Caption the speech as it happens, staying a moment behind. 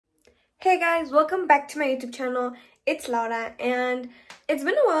Hey guys, welcome back to my YouTube channel. It's Laura, and it's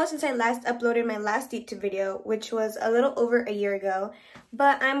been a while since I last uploaded my last YouTube video, which was a little over a year ago.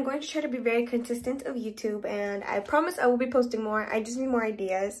 But I'm going to try to be very consistent of YouTube, and I promise I will be posting more. I just need more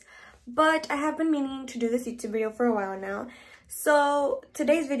ideas. But I have been meaning to do this YouTube video for a while now. So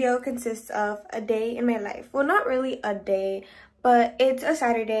today's video consists of a day in my life. Well, not really a day, but it's a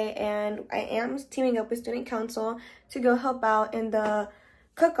Saturday, and I am teaming up with Student Council to go help out in the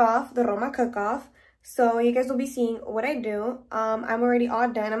cookoff, the Roma cookoff. So you guys will be seeing what I do. I'm already all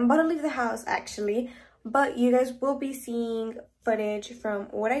done. I'm about to leave the house actually, but you guys will be seeing footage from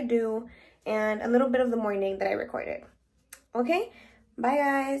what I do and a little bit of the morning that I recorded. Okay, bye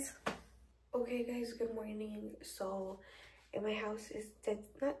guys. Okay guys, good morning. So my house is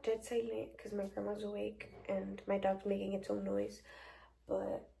not dead silent because my grandma's awake and my dog's making its own noise,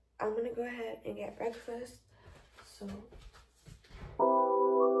 but I'm gonna go ahead and get breakfast. So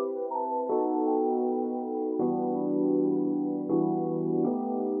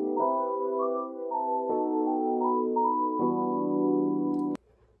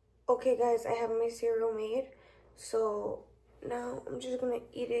okay guys, I have my cereal made, so now I'm just gonna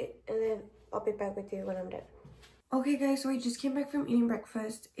eat it and then I'll be back with you when I'm done. Okay guys, so I just came back from eating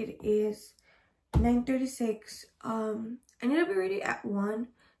breakfast. It is 9:36. I need to be ready at 1,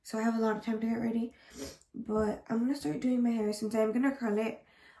 so I have a lot of time to get ready, but I'm gonna start doing my hair since I'm gonna curl it.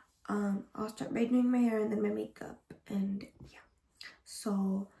 I'll start by doing my hair and then my makeup, and yeah,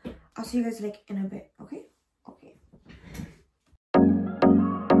 so I'll see you guys like in a bit. Okay.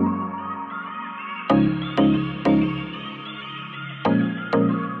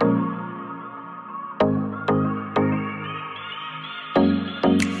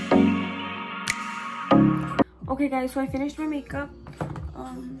 Okay guys, so I finished my makeup.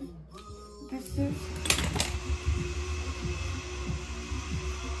 This is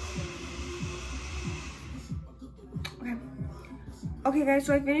okay guys,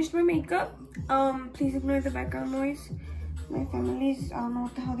 so I finished my makeup. Please ignore the background noise. My family's, I don't know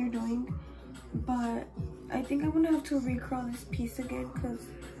what the hell they're doing, but I think I'm gonna have to recurl this piece again because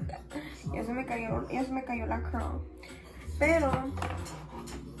ya se me cayó la curl. Pero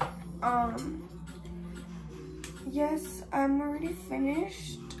yes, I'm already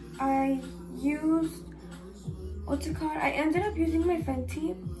finished. I used, what's it called? I ended up using my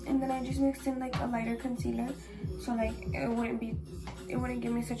Fenty, and then I just mixed in like a lighter concealer, so like it wouldn't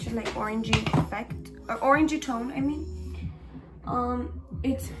give me such a like orangey effect, or orangey tone, I mean.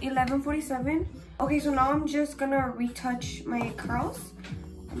 It's 11:47. Okay, so now I'm just gonna retouch my curls.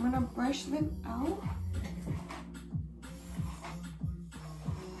 I'm gonna brush them out.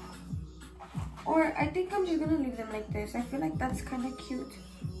 Or I think I'm just gonna leave them like this. I feel like that's kind of cute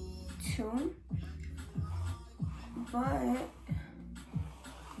too. But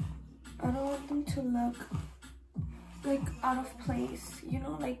I don't want them to look like out of place, you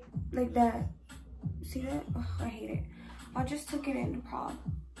know, like that. See that? Ugh, I hate it. I'll just tuck it in prob.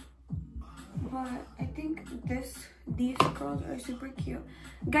 But I think these curls are super cute.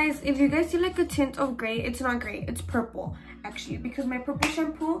 Guys, if you guys see like a tint of gray, it's not gray, it's purple actually, because my purple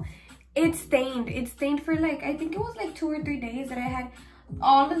shampoo, it's stained for like, I think it was like 2 or 3 days that I had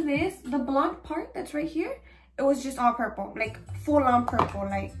all of this. The blonde part that's right here, it was just all purple, like full on purple,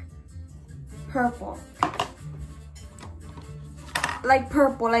 like purple,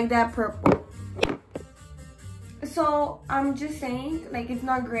 like that purple. So I'm just saying, like, it's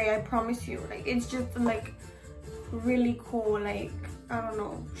not gray, I promise you. Like, it's just like really cool, like, I don't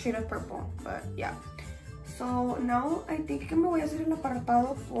know, shade of purple, but yeah. So now I think que me voy a hacer el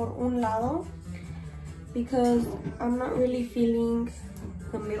apartado por un lado because I'm not really feeling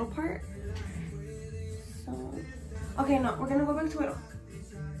the middle part. So, okay, no, we're gonna go back to middle.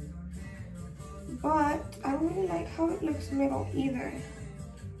 But I don't really like how it looks middle either.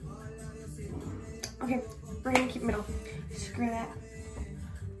 Okay, we're gonna keep middle. Screw that.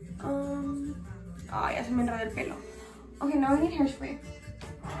 Oh, ya se me enredó el pelo. Okay, now I need hairspray.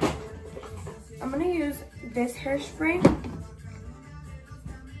 I'm gonna use this hairspray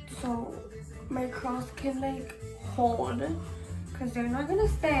so my curls can like hold, because they're not gonna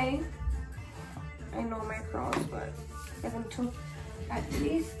stay. I know my curls, but I want them to at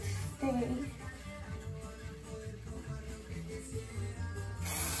least stay.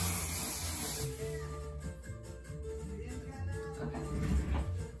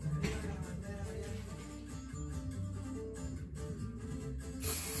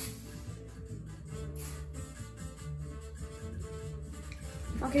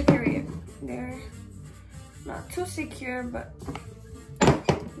 Okay, period. They're not too secure, but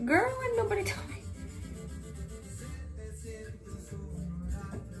girl, when nobody told me.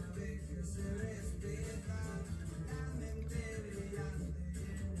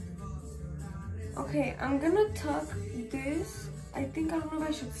 Okay, I'm gonna tuck this. I think I don't know if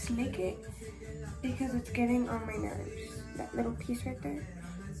I should slick it because it's getting on my nerves. That little piece right there.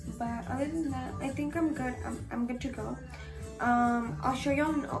 But other than that, I think I'm good. I'm good to go. I'll show you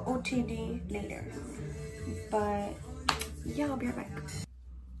on OTD later. But yeah, I'll be right back.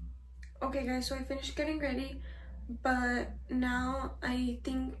 Okay guys, so I finished getting ready. But now I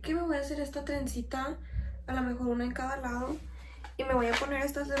think que me voy a hacer esta trencita. A lo mejor una en cada lado. Y me voy a poner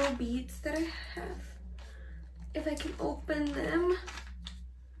estas little beads that I have. If I can open them.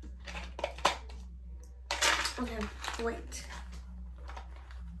 Okay, wait.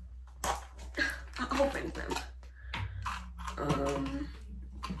 I'll open them.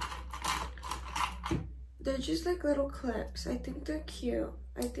 They're just like little clips. I think they're cute.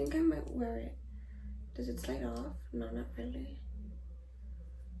 I think I might wear it. Does it slide off? No, not really.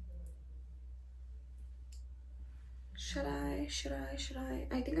 Should I?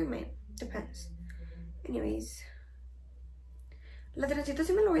 I think I might. Depends. Anyways. La trencita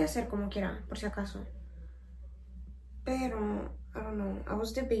sí me lo voy a hacer como quiera, por si acaso. Pero, I don't know. I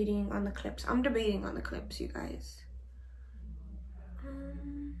was debating on the clips. I'm debating on the clips, you guys.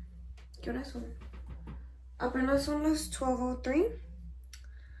 ¿Qué horas son? Apenas son las 12:03.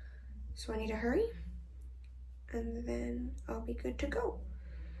 So I need to hurry. And then I'll be good to go.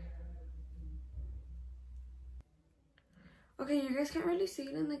 Okay, you guys can't really see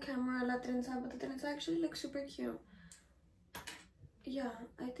it in the camera, la trenza, but the trenza actually looks super cute. Yeah,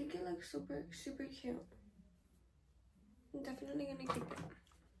 I think it looks super cute. I'm definitely gonna keep it.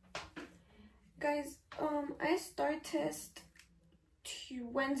 Guys, I start test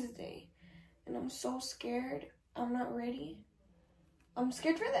Wednesday, and I'm so scared. I'm not ready. I'm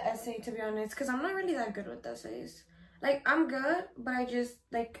scared for the essay, to be honest, because I'm not really that good with essays. Like, I'm good, but I just,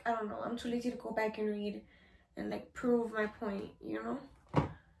 like, I don't know, I'm too lazy to go back and read and, like, prove my point, you know?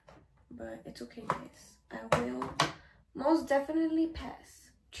 But it's okay, guys. I will most definitely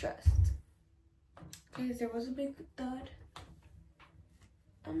pass. Trust. Guys, there was a big thud.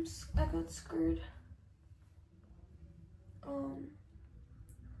 I got scared.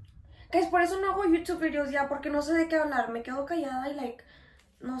 Guys, por eso no hago YouTube videos ya, porque no sé de qué hablar. Me quedo callada y, like,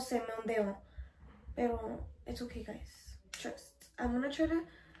 no sé, me ondeo. Pero, it's okay, guys. Trust. I'm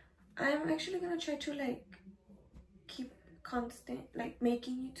actually gonna try to, like, keep constant, like,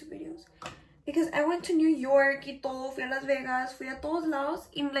 making YouTube videos. Because I went to New York y todo, fui a Las Vegas, fui a todos lados,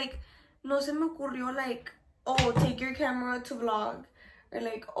 y, like, no se me ocurrió, like, oh, take your camera to vlog. Or,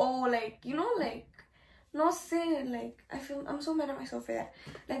 like, oh, like, you know, like, no sé, like, I'm so mad at myself for that.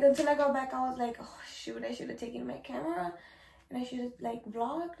 Like, until I got back, I was like, oh, shoot, I should have taken my camera, and I should have, like,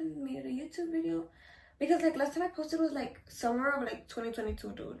 vlogged and made a YouTube video. Because, like, last time I posted was, like, summer of, like,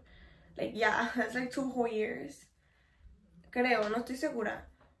 2022, dude. Like, yeah, that's, like, 2 whole years. Creo, no estoy segura.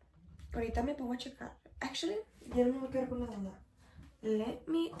 Ahorita me pongo a checar. Actually, ya no me voy a quedar con la duda. Let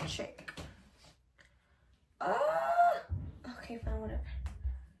me check. Okay, fine, whatever.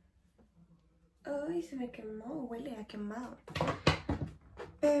 Ay, se me quemó, huele a quemado.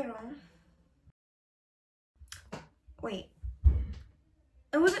 Pero, wait.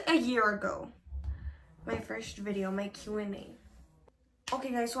 It was a year ago. My first video, my Q&A.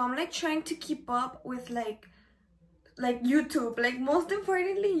 Okay, guys, so I'm, like, trying to keep up with, like YouTube. Like, most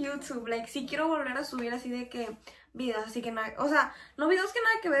importantly, YouTube. Like, si quiero volver a subir así de que videos, así que nada, o sea, no videos que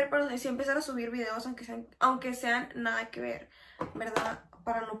nada que ver, pero sí empezar a subir videos aunque sean nada que ver, ¿verdad?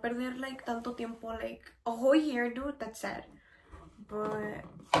 Para no perder, like, tanto tiempo, like, a whole year, dude. That's sad. But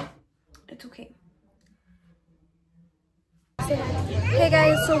it's okay. Hey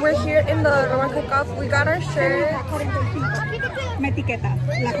guys, so we're here in the Roma cookoff. We got our shirt. Me etiqueta,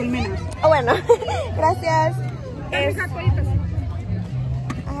 la colmena. Oh, bueno. Gracias. Gracias.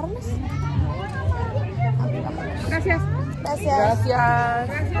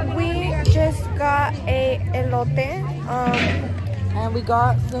 Gracias. We just got a elote. And we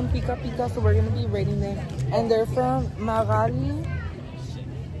got some pica pica, so we're gonna be rating them. And they're from Magali.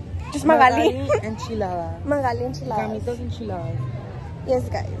 Just Magali. Enchilada. Magali enchiladas. Gamitas enchiladas. Yes,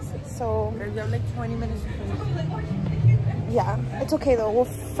 guys. So We have like 20 minutes to finish. yeah, it's okay though. We'll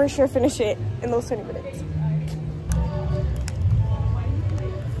for sure finish it in those 20 minutes.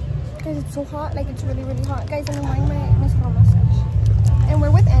 Guys, it's so hot. Like, it's really, really hot. Guys, I'm wearing my small mustache. And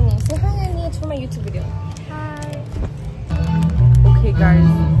we're with Annie. Say hi, Annie. It's for my YouTube video. Hi. Okay, guys.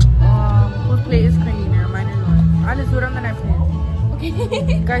 Whose plate is cleaner? Mine or yours? I'll just do it on the napkin.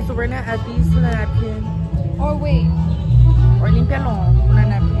 Okay. Guys, so we're gonna add these to the napkin. Or wait. Or limpialo con la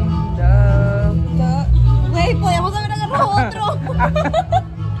napkin. Wait, podemos haber agarrado otro.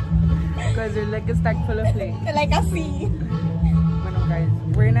 Because they're like a stack full of plates. Like así. Bueno, guys,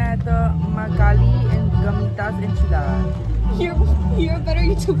 We're gonna have the Magali and Gamitas enchiladas. You're a better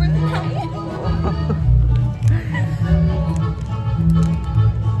YouTuber than I am.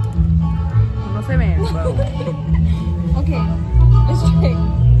 No se ven, but... Okay, let's try.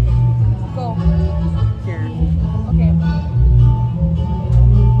 Go. Here. Okay.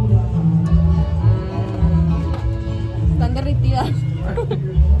 Están derretidas.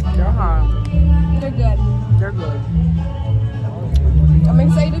 They're hot. They're good. They're good. I'm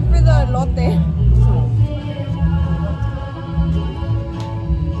excited for the elote.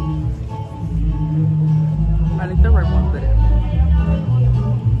 I like the red one better.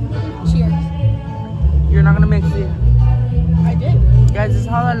 Cheers. You're not gonna mix it. I did. Guys, this is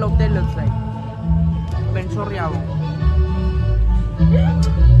how the elote looks like. Ben chorreado.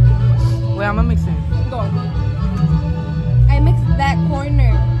 Wait, I'm gonna mix it. Go. I mixed that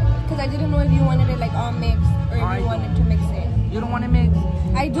corner because I didn't know if you wanted it like all mixed or if you wanted to mix it. You don't want to mix?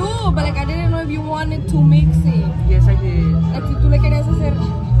 I do, but like I didn't know if you wanted to mix it. Yes, I did. Like si tú le querías hacer.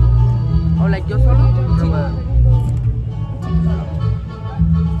 Oh, like yo solo? Or what?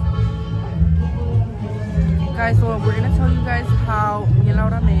 Guys, so we're gonna tell you guys how me and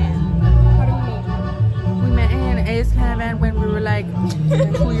Laura met. How do we meet? We met in AS Caravan when we were like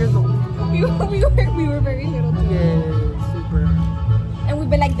 2 years old. We were very little too. Yeah, super. And we've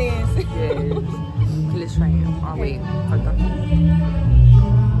been like this. Yes. Okay, let's try it. Oh wait, hold on.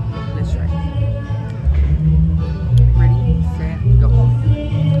 Let's try it. Ready, set, go.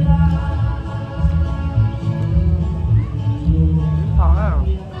 Wow.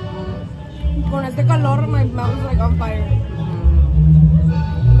 Con este calor, my mouth is like on fire.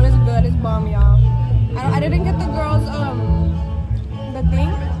 But it's good, it's bomb, y'all. I didn't get the girls, the thing.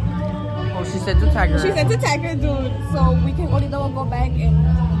 Oh, she said to tag her. She said to tag her, dude. So we can only will go back and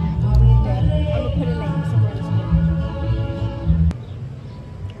yeah, I'm gonna put it like somewhere else.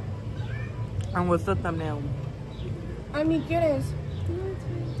 And what's the thumbnail? I mean, ¿quieres?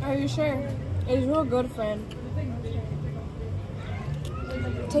 Are you sure? It's real good, friend.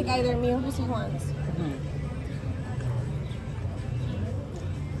 Take either me or Jose Juan's.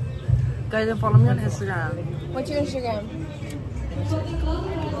 Guys, and follow me on Instagram. What's your Instagram? He's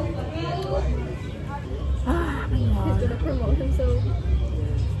gonna promote himself.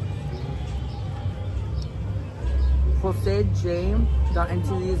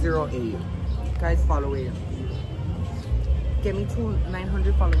 JoseJ.ntv08. Guys, follow it. Get me to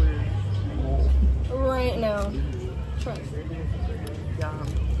 900 followers. Right now. Trust. Yeah.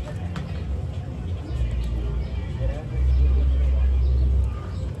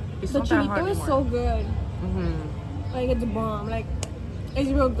 It's The not that hard chilito is anymore. so good. Mm-hmm. Like it's bomb. Like it's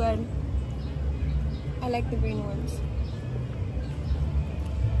real good. I like the green ones.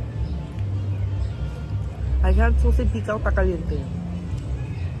 I had sauce pica está caliente.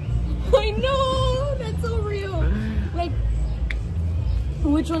 I know, that's so real. Like,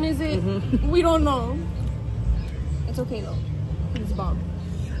 which one is it? We don't know. It's okay though. It's bomb.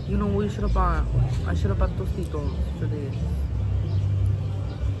 You know, we should have bought. I should have bought tostitos for this.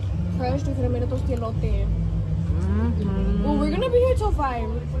 Fresh, to cremer tostielote. Well, we're gonna be here till 5.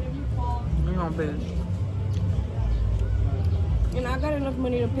 No, bitch. And I got enough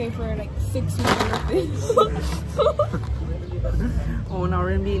money to pay for like 6 months of this. Oh, now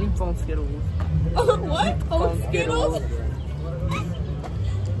we're gonna be eating phone Skittles. What? Phone Skittles?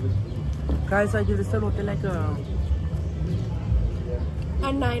 Guys, I give this elote like a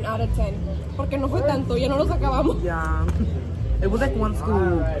 9 out of 10. Porque no fue tanto, ya no los acabamos. yeah. It was like 1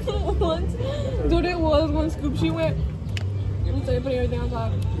 scoop. Once, dude, it was 1 scoop. She went and started putting everything on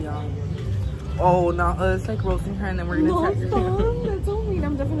top. Yeah. Oh, now it's like roasting her, and then we're gonna No, tag her. stop. That's so mean.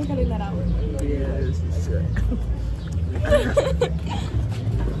 I'm definitely cutting that out. Yes, sure.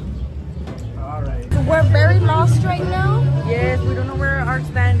 Alright. We're very lost right now. Yes, we don't know where our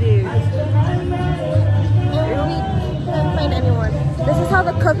stand is. And we can't find anyone. This is how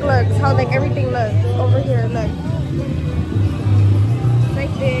the cook looks. How like everything looks over here. Look.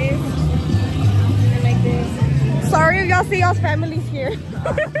 Like this. And like this. Sorry if y'all see y'all's families here.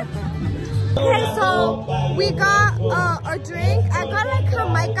 Okay, so we got a drink. I got like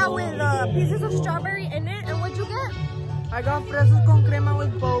Jamaica with pieces of strawberry in it. And what'd you get? I got fresas con crema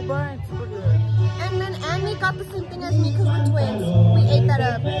with boba. It's super good. And then Annie got the same thing as me because we're twins. We ate that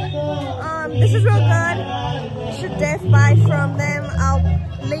up. This is real good. You should def buy from them. I'll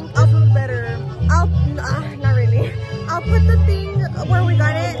link up better. Not really. I'll put the thing where we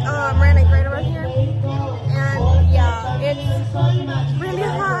got it, right around here. And yeah, it's really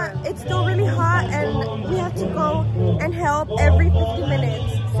hot. It's still really hot, and we have to go and help every 50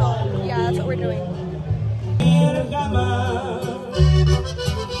 minutes. So yeah, that's what we're doing.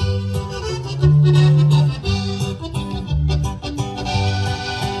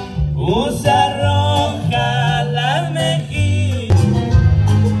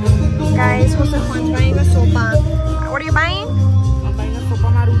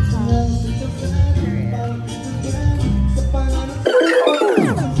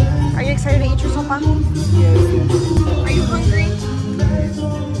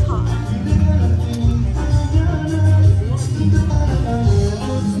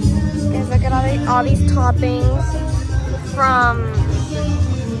 toppings from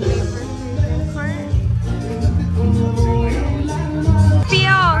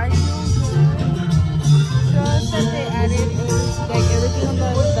feel. Just that they added like everything on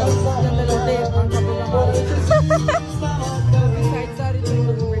the dip on top of the besides that, it's like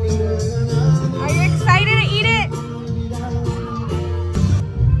really good. Are you excited to eat it?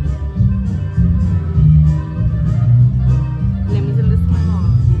 Let me send this to my mom.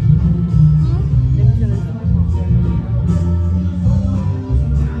 Let me send this to my mom.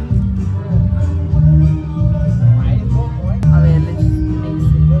 A ver, let's mix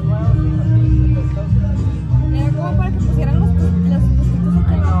it. Era como para que pusieran los tostitos aquí.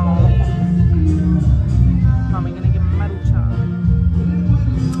 I know. Mami, gonna get marucha.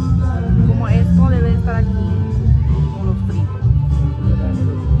 Como esto debe estar aquí, como los fritos.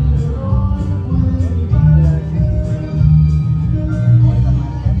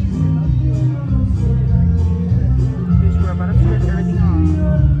 Bitch, we're about to flip everything off.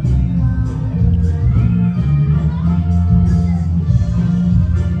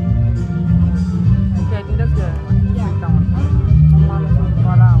 Okay, I think that's good. Yeah. That one. No mames, con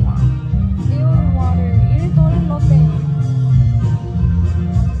toda la agua. Water. Eat it todo el lote.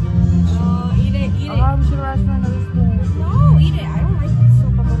 Eat it. Oh, we should have asked for another spoon. No, eat it. I don't like this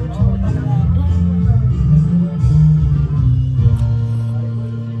sopa marucha with all of that.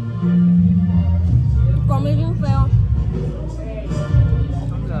 Come bien feo.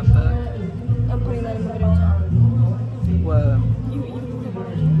 Thumbs up, but I'm putting that in my marucha. well,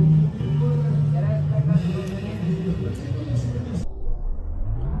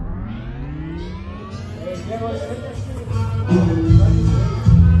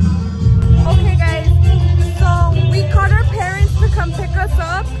 Okay, guys. So we called our parents to come pick us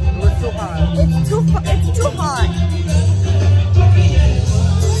up. it was so hot. It's too hot.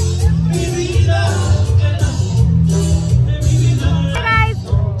 Hey guys,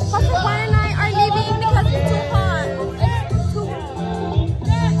 Pastor Juan and I are leaving because it's too hot. It's too hot.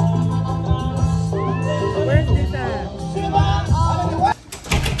 Where's this at?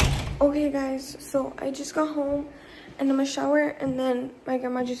 Okay guys, so I just got home and I'm gonna shower, and then my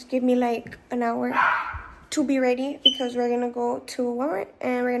grandma just gave me like an hour to be ready because we're gonna go to Walmart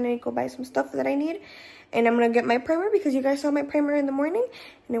and we're gonna go buy some stuff that I need. And I'm gonna get my primer because you guys saw my primer in the morning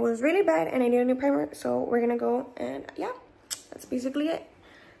and it was really bad and I need a new primer. So we're gonna go, and yeah, that's basically it.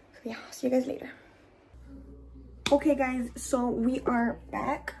 So yeah, see you guys later. Okay guys, so we are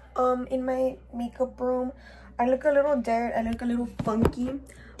back in my makeup room. I look a little dead, I look a little funky,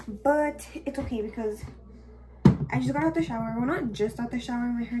 but it's okay because I just got out the shower. Well, not just out the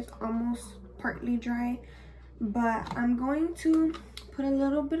shower, my hair's almost partly dry, but I'm going to put a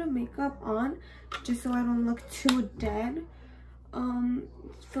little bit of makeup on just so I don't look too dead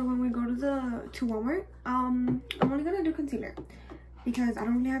for when we go to Walmart. I'm only gonna do concealer because I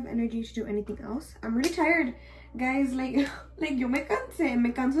don't really have energy to do anything else. I'm really tired, guys. Like yo me canso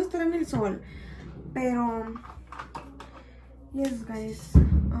de estar en el sol, pero yes guys,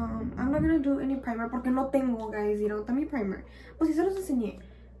 I'm not gonna do any primer porque no tengo, guys. You know, mi primer, pues sí se los enseñé,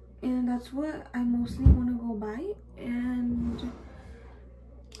 and that's what I mostly want to go buy. And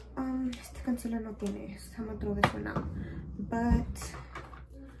este concealer no tiene, I'm gonna throw this one out, but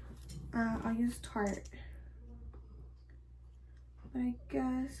I'll use Tarte. But I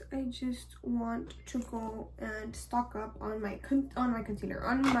guess I just want to go and stock up on my concealer,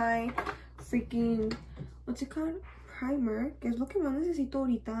 on my freaking, what's it called, primer, que es lo que más necesito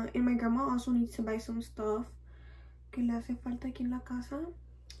ahorita. And my grandma also needs to buy some stuff que le hace falta aquí en la casa,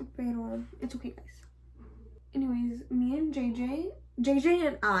 pero it's okay guys. Anyways, me and JJ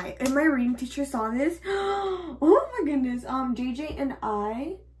and I, and my reading teacher saw this. Oh my goodness. JJ and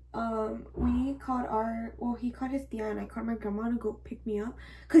I, we called he called his tia and I called my grandma to go pick me up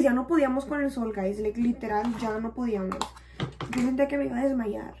because ya no podíamos con el sol, guys. Like literal ya no podíamos. Yo sentía que me iba a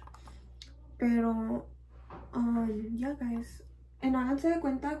desmayar, pero yeah guys. And háganse de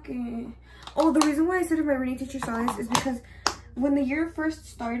cuenta que, oh, the reason why I said if my reading teacher saw this is because when the year first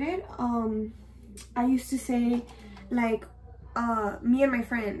started, I used to say like me and my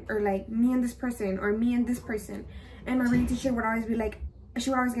friend, or like me and this person, or me and this person, and my reading teacher would always be like, she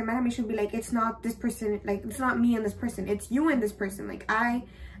would always get mad at me. She would be like, it's not this person, like it's not me and this person, it's you and this person, like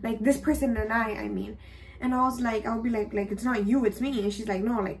this person and I mean. And I would be like it's not you, it's me. And she's like,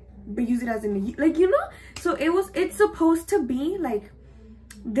 no, like, but use it as in, like, you know. So it's supposed to be like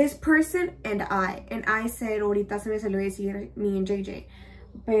this person and I said ahorita se me salió decir me and JJ,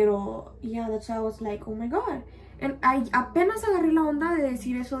 pero yeah, that's why I was like, oh my god. And I apenas agarré la onda de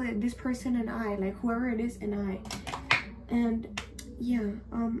decir eso de this person and I, like whoever it is and I. And yeah,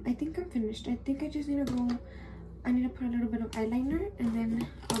 I think I'm finished. I think I just need to go, I need to put a little bit of eyeliner and then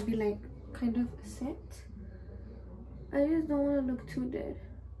I'll be like kind of set. I just don't want to look too dead.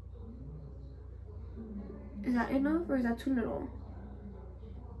 Is that enough or is that too little?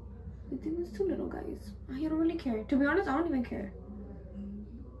 I think it's too little, guys. I don't really care. To be honest, I don't even care.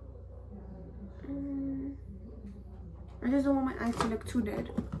 I just don't want my eyes to look too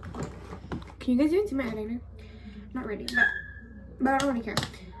dead. Can you guys even see my eyeliner? Not really, but I don't really care.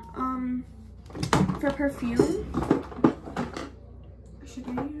 For perfume, should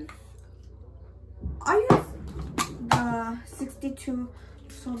I use? I'll use the 62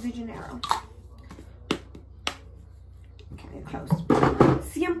 Sol de Janeiro. Okay, close.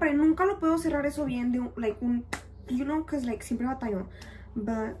 Siempre, nunca lo puedo cerrar eso bien de you know, cause like siempre batallo.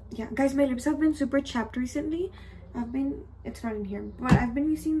 But yeah, guys, my lips have been super chapped recently. It's not in here, but I've been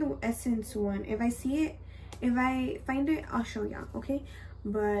using the Essence one. If I find it, I'll show ya, okay?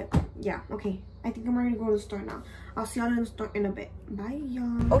 But yeah, okay, I think I'm ready to go to the store now. I'll see y'all in the store in a bit. Bye,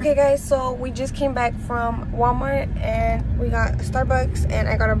 y'all. Okay, guys, so we just came back from Walmart and we got Starbucks and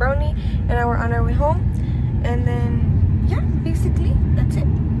I got a brownie and now we're on our way home. And then yeah, basically that's it.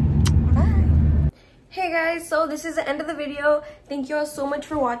 Bye. Hey guys, so this is the end of the video. Thank you all so much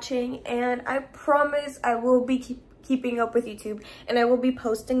for watching, and I promise I will be keeping up with YouTube and I will be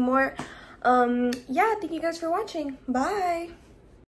posting more. Yeah, thank you guys for watching. Bye.